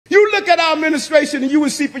our administration and you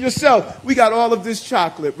would see for yourself. We got all of this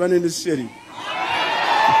chocolate running the city.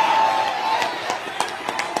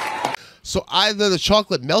 So either the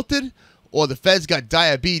chocolate melted or the feds got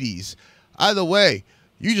diabetes. Either way,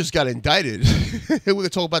 you just got indicted. We're going to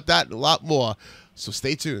talk about that and a lot more. So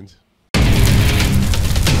stay tuned.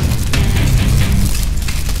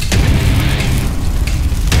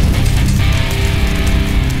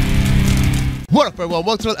 What up, everyone?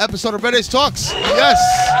 Welcome to another episode of Red Ace Talks. Yes,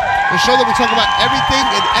 the show that we talk about everything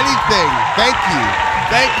and anything. Thank you.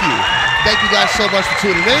 Thank you. Thank you guys so much for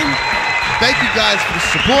tuning in. Thank you guys for the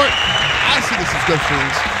support. I see the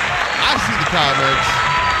subscriptions. I see the comments.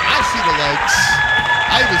 I see the likes.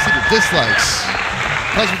 I even see the dislikes.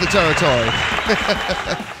 Comes with the territory.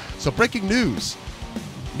 So breaking news.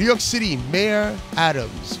 New York City Mayor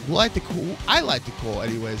Adams, who I like to call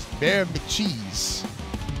anyways, Mayor McCheese,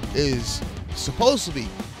 is supposed to be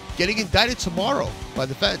getting indicted tomorrow by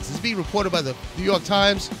the feds. This is being reported by the New York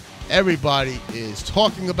Times. Everybody is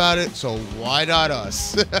talking about it, so why not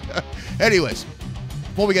us? Anyways,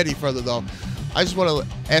 before we get any further though, I just want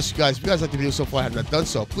to ask you guys, if you guys like the video so far and have not done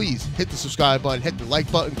so, please hit the subscribe button, hit the like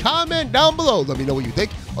button, comment down below. Let me know what you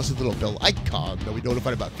think. Also, the little bell icon that we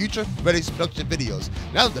notified about future Red Ace production videos.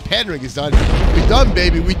 Now that the pandering is done, we done,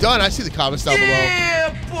 baby. We done. I see the comments down below.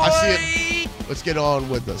 Yeah, boy. I see it. Let's get on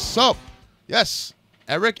with this. So, yes,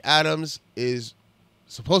 Eric Adams is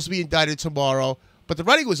supposed to be indicted tomorrow, but the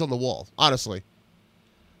writing was on the wall, honestly.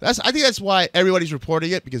 I think that's why everybody's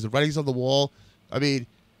reporting it, because the writing's on the wall. I mean,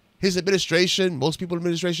 his administration, most people in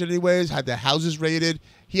administration anyways, had their houses raided.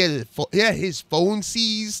 He had his phone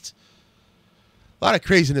seized. A lot of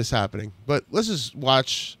craziness happening. But let's just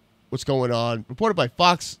watch what's going on. Reported by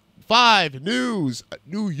Fox 5 News.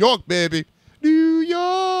 New York, baby. New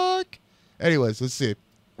York. Anyways, let's see.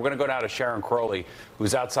 We're going to go now to Sharon Crowley,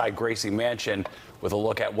 who's outside Gracie Mansion, with a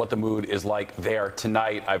look at what the mood is like there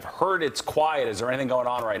tonight. I've heard it's quiet. Is there anything going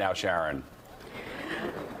on right now, Sharon?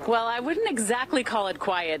 Well, I wouldn't exactly call it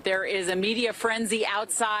quiet. There is a media frenzy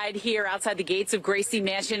outside here, outside the gates of Gracie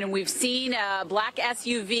Mansion, and we've seen a black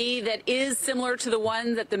SUV that is similar to the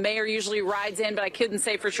one that the mayor usually rides in, but I couldn't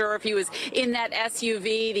say for sure if he was in that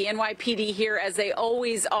SUV. The NYPD here, as they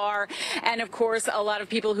always are, and of course, a lot of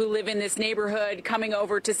people who live in this neighborhood coming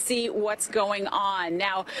over to see what's going on.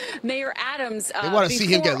 Now, Mayor Adams, they want to see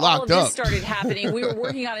him get locked all up. This started happening, we were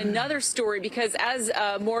working on another story because, as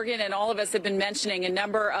Morgan and all of us have been mentioning, a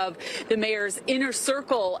number of the mayor's inner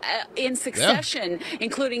circle in succession,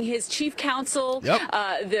 including his chief counsel,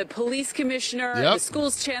 the police commissioner, the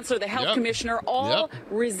school's chancellor, the health commissioner, all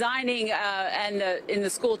resigning, and in the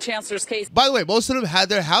school chancellor's case. By the way, most of them had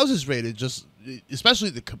their houses raided,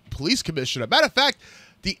 especially the police commissioner. Matter of fact,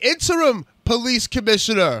 the interim police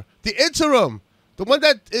commissioner, the one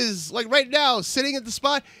that is like right now sitting at the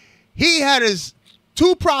spot, he had his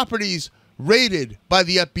 2 properties raided by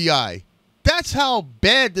the FBI. That's how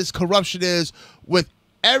bad this corruption is with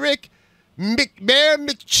Eric Mayor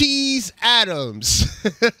McCheese Adams.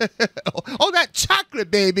 Oh, that chocolate,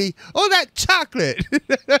 baby. Oh, that chocolate.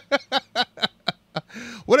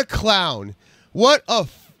 What a clown. What a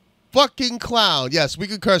fucking clown. Yes, we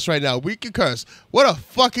can curse right now. We can curse. What a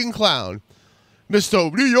fucking clown.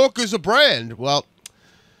 Mr. New York is a brand. Well,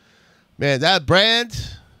 man, that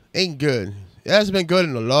brand ain't good. It hasn't been good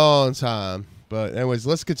in a long time. But anyways,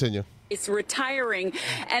 let's continue. It's retiring,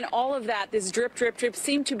 and all of that, this drip, drip, drip,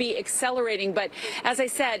 seemed to be accelerating. But as I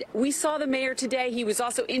said, we saw the mayor today. He was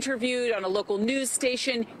also interviewed on a local news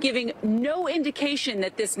station, giving no indication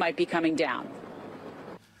that this might be coming down.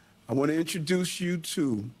 I want to introduce you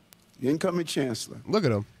to the incoming chancellor. Look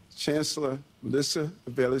at him. Chancellor Melissa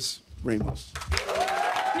Avelis Ramos.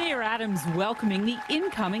 Mayor Adams welcoming the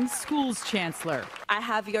incoming schools chancellor. I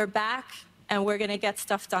have your back, and we're going to get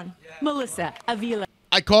stuff done. Melissa Avila.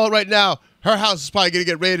 I call it right now. Her house is probably going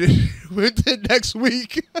to get raided within next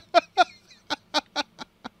week.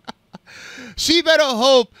 She better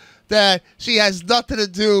hope that she has nothing to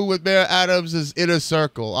do with Mayor Adams' inner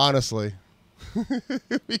circle, honestly.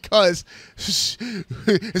 Because it's going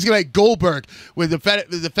to be like Goldberg, where the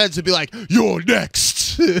feds would be like, "You're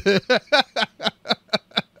next."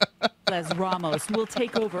 Les Ramos will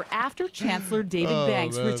take over after Chancellor David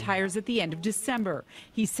Banks retires at the end of December.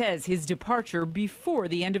 He says his departure before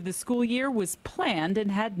the end of the school year was planned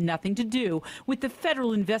and had nothing to do with the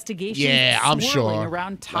federal investigation swirling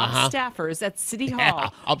around top staffers at City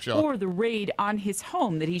Hall or the raid on his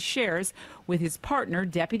home that he shares with his partner,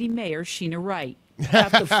 Deputy Mayor Sheena Wright.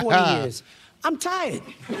 After 40 years, I'm tired.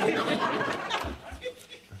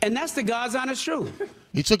 And that's the God's honest truth.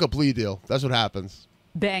 He took a plea deal. That's what happens.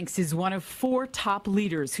 Banks is one of 4 top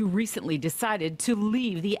leaders who recently decided to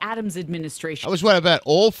leave the Adams administration. I was right about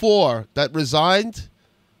all 4 that resigned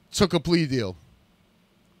took a plea deal.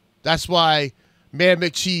 That's why Mayor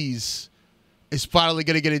McCheese is finally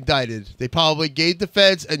going to get indicted. They probably gave the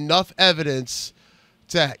feds enough evidence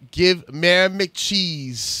to give Mayor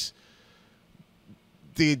McCheese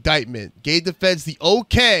the indictment. Gave the feds the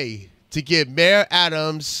okay to give Mayor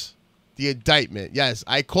Adams the indictment. Yes,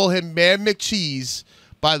 I call him Mayor McCheese,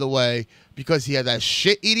 by the way, because he had that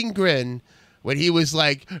shit-eating grin when he was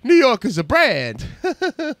like, New York is a brand.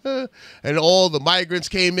 And all the migrants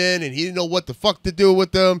came in, and he didn't know what the fuck to do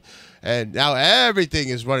with them. And now everything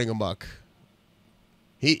is running amok.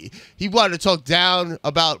 He wanted to talk down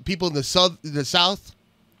about people in the South,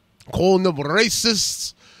 calling them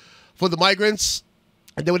racists for the migrants.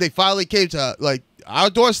 And then when they finally came to, like,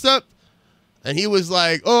 our doorstep, and he was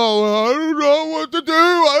like, oh, I don't know what to do.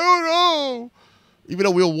 I don't know. Even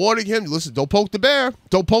though we were warning him, listen, don't poke the bear.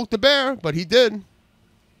 Don't poke the bear. But he did.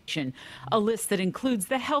 A list that includes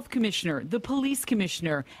the health commissioner, the police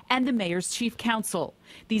commissioner, and the mayor's chief counsel.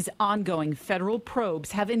 These ongoing federal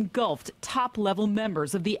probes have engulfed top-level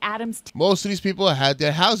members of the Adams team. Most of these people had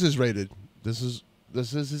their houses raided. This is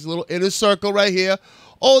his little inner circle right here.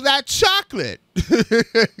 Oh, that chocolate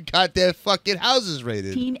got their fucking houses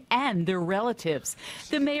raided. And their relatives.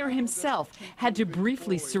 The mayor himself had to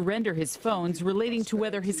briefly surrender his phones relating to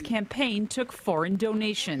whether his campaign took foreign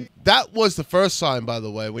donations. That was the first sign, by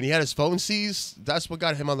the way. When he had his phone seized, that's what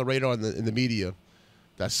got him on the radar in the media.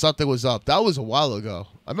 That something was up. That was a while ago.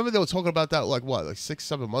 I remember they were talking about that, like, what, like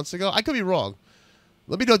 6-7 months ago? I could be wrong.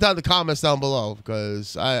 Let me know down in the comments down below,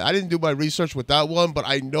 because I didn't do my research with that one, but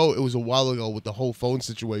I know it was a while ago with the whole phone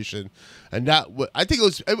situation. And that, I think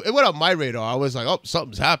it went on my radar. I was like, oh,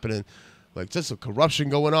 something's happening. Like, just some corruption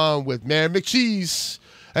going on with Mayor McCheese.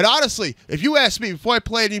 And honestly, if you ask me, before I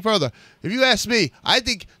play any further, if you ask me, I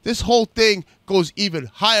think this whole thing goes even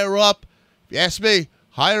higher up. If you ask me,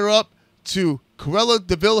 higher up to Cruella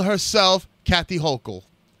DeVille herself, Kathy Hochul,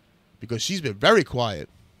 because she's been very quiet.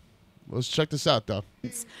 Let's check this out, though.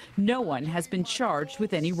 No one has been charged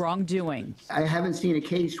with any wrongdoing. I haven't seen a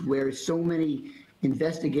case where so many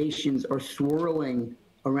investigations are swirling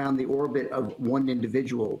around the orbit of one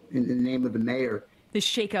individual in the name of the mayor. The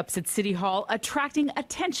shakeups at City Hall attracting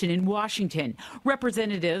attention in Washington.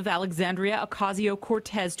 Representative Alexandria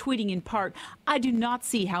Ocasio-Cortez tweeting in part, I do not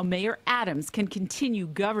see how Mayor Adams can continue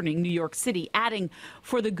governing New York City, adding,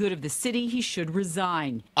 for the good of the city, he should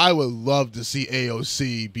resign. I would love to see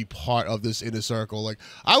AOC be part of this inner circle. Like,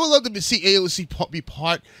 I would love to see AOC be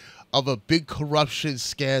part of a big corruption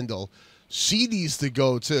scandal. She needs to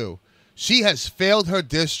go, too. She has failed her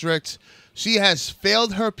district. She has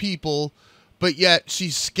failed her people. But yet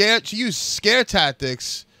she's scared. She used scare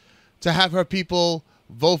tactics to have her people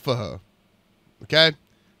vote for her. Okay?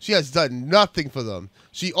 She has done nothing for them.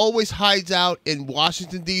 She always hides out in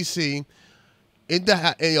Washington, D.C., in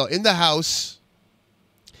the house.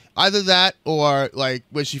 Either that or, like,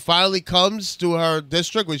 when she finally comes to her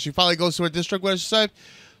district, when she finally goes to her district, what I should say,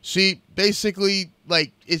 she basically,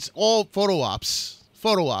 like, it's all photo ops.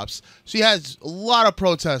 Photo ops. She has a lot of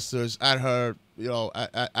protesters at her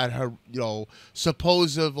at her,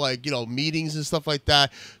 supposed, like, meetings and stuff like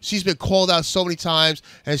that. She's been called out so many times,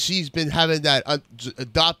 and she's been having that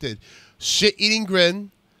adopted shit-eating grin.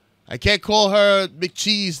 I can't call her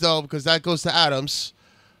McCheese, though, because that goes to Adams.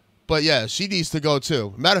 But, yeah, she needs to go,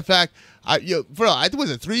 too. Matter of fact, I think, was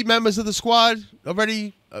it 3 members of the squad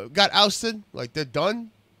already got ousted? Like, they're done?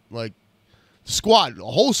 Like, the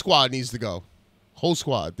whole squad needs to go. Whole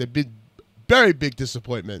squad. They've been very big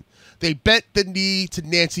disappointment. They bent the knee to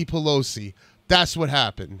Nancy Pelosi. That's what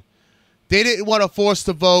happened. They didn't want to force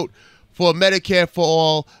the vote for Medicare for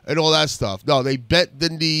all and all that stuff. No, they bent the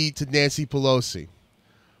knee to Nancy Pelosi.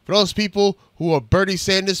 For those people who are Bernie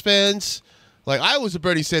Sanders fans, like I was a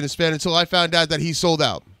Bernie Sanders fan until I found out that he sold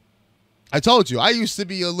out. I told you, I used to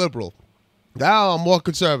be a liberal. Now I'm more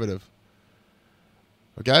conservative.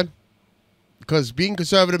 Okay? Because being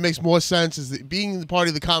conservative makes more sense as being the party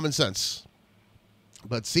of the common sense.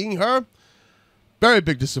 But seeing her, very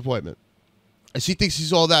big disappointment. And she thinks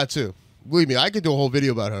she's all that, too. Believe me, I could do a whole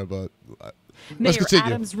video about her, but let's continue.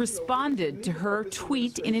 Mayor Adams responded to her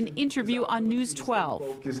tweet in an interview on News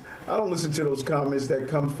 12. I don't listen to those comments that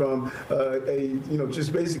come from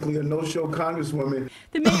just basically a no-show congresswoman.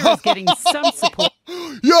 The mayor is getting some support.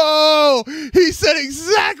 Yo, he said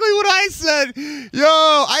exactly what I said. Yo,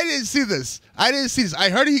 I didn't see this. I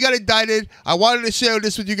heard he got indicted. I wanted to share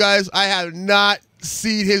this with you guys. I have not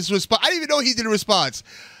seen his response. I didn't even know he did a response.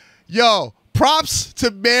 Yo, props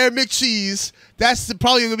to Mayor McCheese that's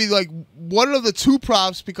probably going to be like one of the two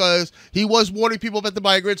props because he was warning people about the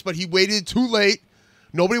migrants, but he waited too late.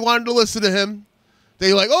 Nobody wanted to listen to him.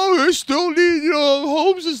 They were like, oh, they still need,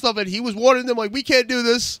 homes and stuff. And he was warning them like, we can't do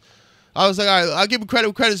this. I was like, all right, I'll give him credit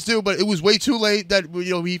where credit's due, but it was way too late that,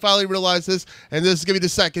 he finally realized this. And this is going to be the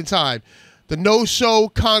second time. The no-show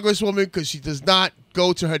Congresswoman because she does not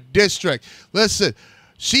go to her district. Listen,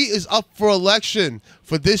 she is up for election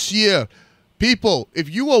for this year. People, if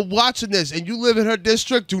you are watching this and you live in her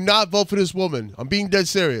district, do not vote for this woman. I'm being dead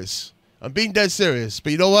serious. But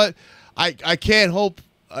you know what? I can't hope.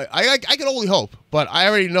 I can only hope, but I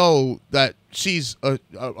already know that she's a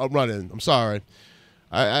run-in. I'm sorry.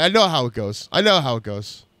 I know how it goes.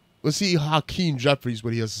 Let's see Hakeem Jeffries,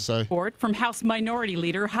 what he has to say. Report from House Minority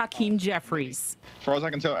Leader Hakeem Jeffries. As far as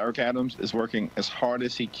I can tell, Eric Adams is working as hard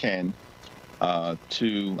as he can to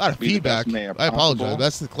a lot of be feedback. the best mayor I apologize. possible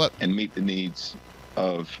That's the clip. and meet the needs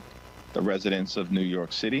of the residents of New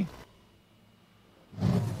York City.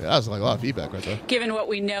 Yeah, that was like a lot of feedback right there. Given what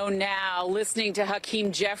we know now, listening to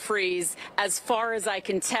Hakeem Jeffries, as far as I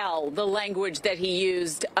can tell, the language that he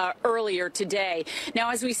used earlier today. Now,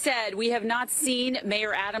 as we said, we have not seen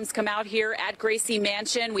Mayor Adams come out here at Gracie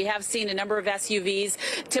Mansion. We have seen a number of SUVs,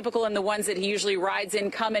 typical in the ones that he usually rides in,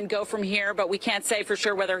 come and go from here, but we can't say for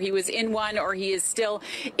sure whether he was in one or he is still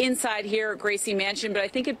inside here at Gracie Mansion. But I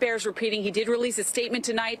think it bears repeating. He did release a statement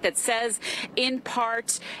tonight that says, in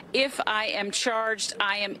part, if I am charged,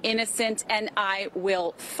 I am innocent and I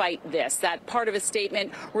will fight this. That part of a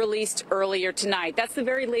statement released earlier tonight. That's the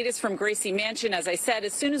very latest from Gracie Mansion. As I said,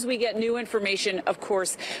 as soon as we get new information, of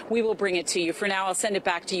course, we will bring it to you. For now, I'll send it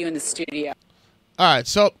back to you in the studio. All right,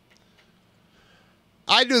 so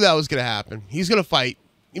I knew that was going to happen. He's going to fight.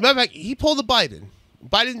 Remember, he pulled the Biden.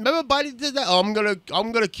 Remember Biden did that? Oh, I'm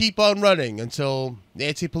gonna keep on running until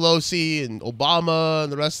Nancy Pelosi and Obama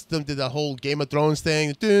and the rest of them did that whole Game of Thrones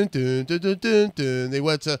thing. Dun, dun, dun, dun, dun, dun.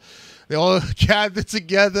 They all gathered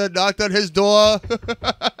together, knocked on his door,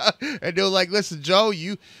 and they were like, "Listen, Joe,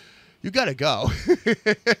 you gotta go."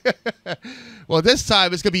 Well, this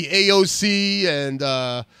time it's gonna be AOC and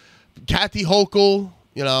Kathy Hochul.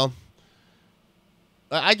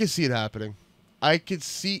 I can see it happening. I can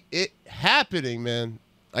see it happening, man.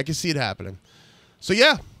 I can see it happening. So,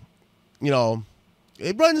 yeah,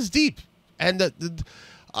 it runs deep. And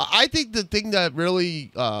I think the thing that really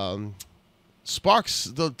sparks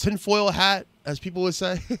the tinfoil hat, as people would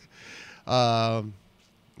say,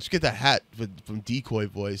 let's get that hat from Decoy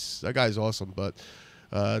Voice. That guy's awesome. But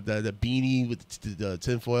the beanie with the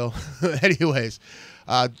tinfoil. Anyways,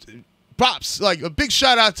 props. Like a big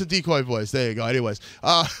shout out to Decoy Voice. There you go. Anyways,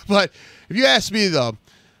 but if you ask me though,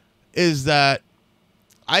 is that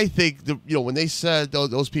I think when they said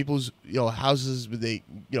those people's houses when they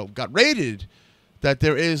got raided, that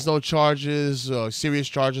there is no charges, serious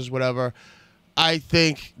charges, whatever. I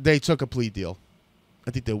think they took a plea deal.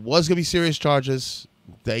 I think there was gonna be serious charges.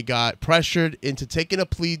 They got pressured into taking a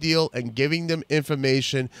plea deal and giving them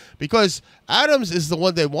information because Adams is the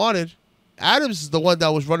one they wanted. Adams is the one that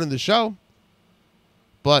was running the show.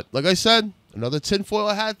 But like I said, another tinfoil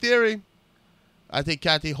hat theory. I think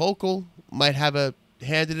Kathy Hochul might have a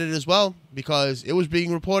hand in it as well because it was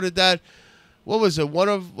being reported that, what was it, one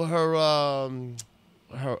of her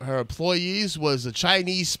her employees was a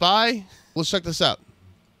Chinese spy. Let's check this out.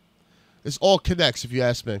 This all connects, if you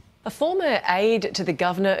ask me. A former aide to the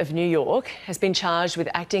governor of New York has been charged with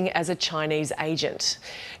acting as a Chinese agent.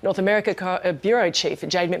 North America Bureau Chief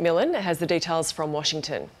Jade McMillan has the details from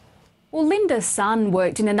Washington. Well, Linda Sun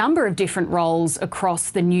worked in a number of different roles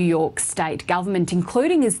across the New York state government,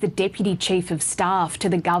 including as the Deputy Chief of Staff to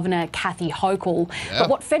the Governor, Kathy Hochul. Yeah. But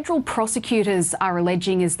what federal prosecutors are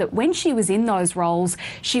alleging is that when she was in those roles,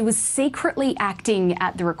 she was secretly acting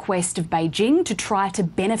at the request of Beijing to try to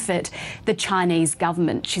benefit the Chinese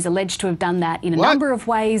government. She's alleged to have done that in a number of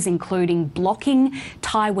ways, including blocking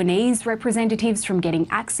Taiwanese representatives from getting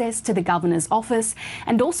access to the governor's office,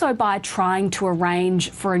 and also by trying to arrange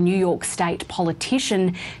for a New York State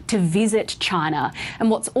politician to visit China. And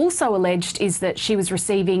what's also alleged is that she was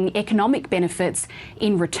receiving economic benefits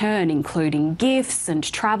in return, including gifts and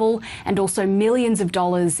travel, and also millions of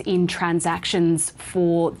dollars in transactions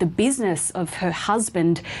for the business of her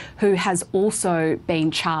husband, who has also been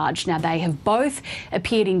charged. Now, they have both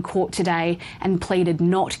appeared in court today and pleaded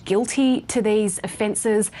not guilty to these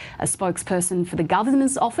offences. A spokesperson for the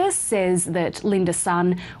governor's office says that Linda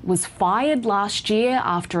Sun was fired last year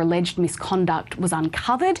after alleged misconduct was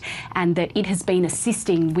uncovered and that it has been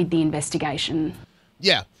assisting with the investigation.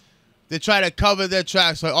 Yeah. They try to cover their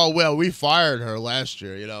tracks like, oh, well, we fired her last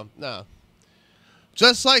year, No.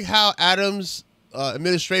 Just like how Adams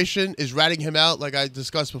administration is ratting him out, like I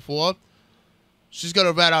discussed before, she's going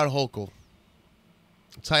to rat out Hochul.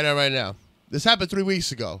 I'll tell you that right now. This happened 3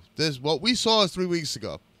 weeks ago. What we saw is 3 weeks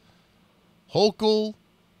ago. Hochul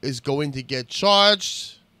is going to get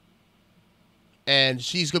charged, and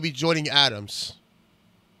she's going to be joining Adams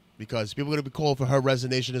because people are going to be calling for her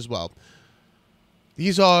resignation as well.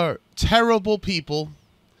 These are terrible people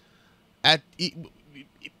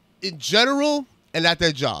in general and at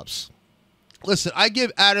their jobs. Listen, I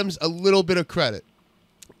give Adams a little bit of credit.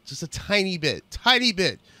 Just a tiny bit. Tiny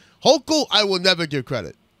bit. Hochul, I will never give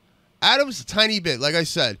credit. Adams, a tiny bit. Like I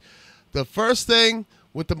said, the first thing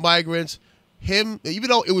with the migrants, him, even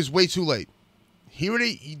though it was way too late,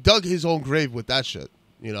 he dug his own grave with that shit,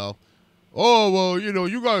 you know. Oh, well, you know,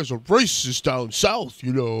 you guys are racist down south,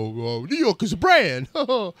 you know. New York is a brand.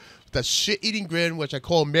 That shit-eating grin, which I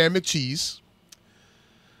call Mayor McCheese.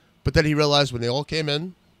 But then he realized when they all came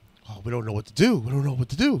in, oh, we don't know what to do. We don't know what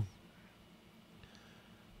to do.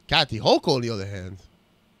 Kathy Hochul, on the other hand.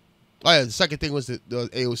 Oh, yeah, the second thing was the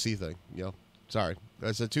AOC thing. You know, sorry.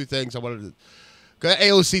 That's the two things I wanted to... The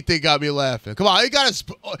AOC thing got me laughing. Come on, it got us...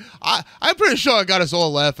 I'm pretty sure it got us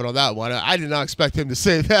all laughing on that one. I did not expect him to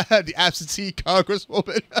say that, the absentee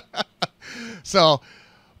congresswoman. So,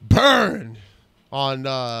 burn on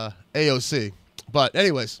AOC. But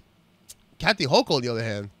anyways, Kathy Hochul, on the other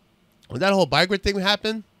hand, when that whole migrant thing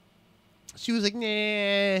happened, she was like,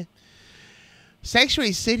 nah,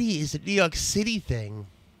 Sanctuary City is a New York City thing.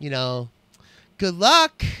 You know, good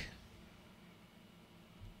luck.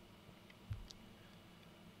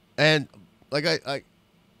 And like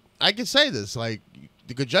I can say this, like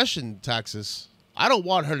the congestion taxes, I don't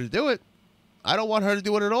want her to do it. I don't want her to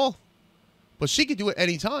do it at all. But she could do it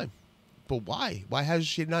anytime. But why? Why has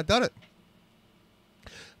she not done it?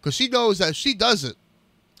 Because she knows that if she does it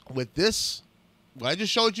with this, what I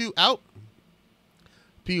just showed you out,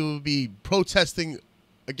 people will be protesting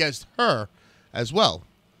against her as well.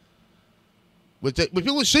 What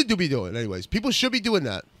people should be doing, anyways. People should be doing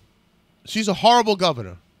that. She's a horrible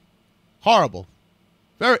governor. Horrible.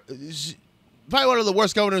 Probably one of the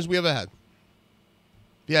worst governors we ever had.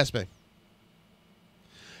 If you ask me.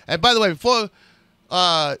 And by the way, before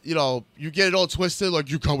you get it all twisted, like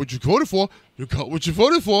you got what you voted for. You got what you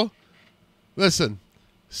voted for. Listen,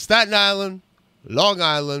 Staten Island, Long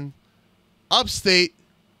Island, upstate,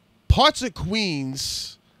 parts of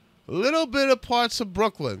Queens, a little bit of parts of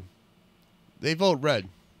Brooklyn. They vote red.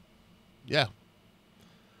 Yeah.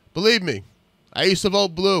 Believe me, I used to vote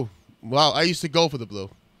blue. Well, I used to go for the blue.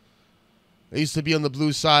 I used to be on the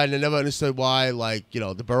blue side, and I never understood why, like, you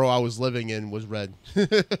know, the borough I was living in was red.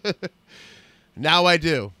 Now I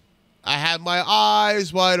do. I have my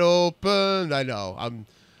eyes wide open. I know. I'm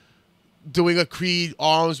doing a Creed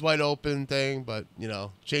arms wide open thing, but, you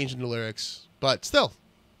know, changing the lyrics. But still,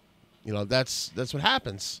 you know, that's what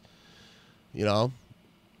happens. You know,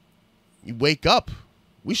 you wake up.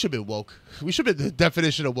 We should be woke. We should be the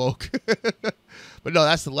definition of woke. But no,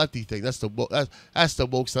 that's the lefty thing. That's the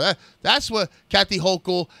woke stuff. That's what Kathy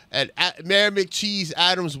Hochul and Mayor McCheese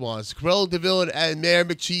Adams wants. Cruella DeVille and Mayor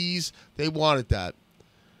McCheese, they wanted that.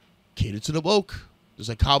 Cater to the woke. Just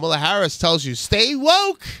like Kamala Harris tells you, stay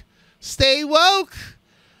woke. Stay woke.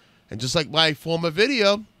 And just like my former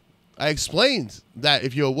video, I explained that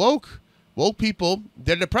if you're woke people,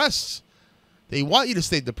 they're depressed. They want you to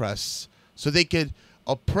stay depressed so they could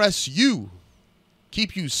oppress you,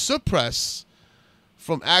 keep you suppressed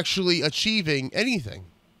from actually achieving anything.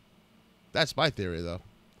 That's my theory, though.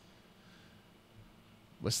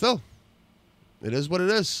 But still, it is what it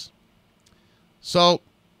is. So,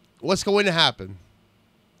 what's going to happen?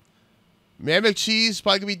 Mayor McCheese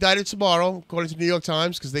probably going to be indicted tomorrow, according to the New York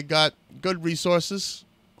Times, because they got good resources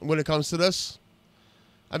when it comes to this.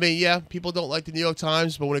 I mean, yeah, people don't like the New York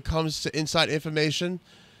Times, but when it comes to inside information,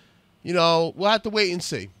 you know, we'll have to wait and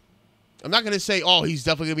see. I'm not going to say, oh, he's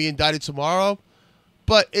definitely going to be indicted tomorrow,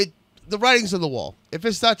 but the writing's on the wall. If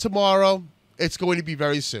it's not tomorrow, it's going to be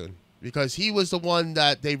very soon because he was the one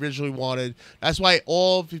that they originally wanted. That's why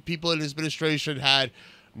all the people in his administration had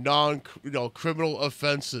criminal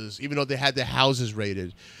offenses, even though they had their houses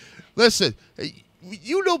raided. Listen,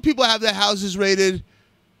 you know people have their houses raided.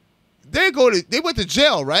 They went to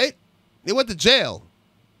jail, right? They went to jail.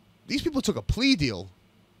 These people took a plea deal.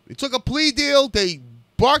 They took a plea deal. They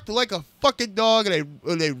barked like a fucking dog,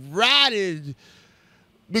 and they ratted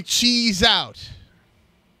McCheese out.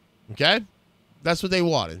 Okay? That's what they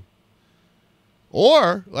wanted.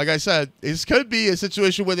 Or, like I said, this could be a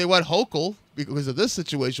situation where they want Hochul because of this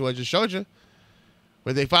situation I just showed you,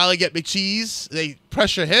 where they finally get McCheese. They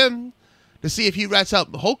pressure him to see if he rats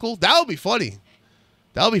out Hochul. That would be funny.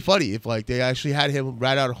 That would be funny if like they actually had him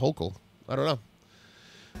rat out Hochul. I don't know.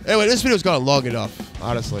 Anyway, this video's gone long enough,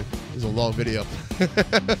 honestly. It's a long video.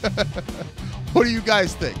 What do you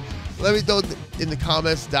guys think? Let me know in the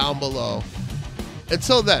comments down below.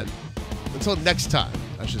 Until then, until next time,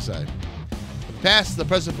 I should say. The past, the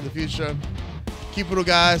present, for the future. Keep it real,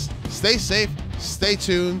 guys. Stay safe, stay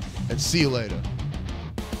tuned, and see you later.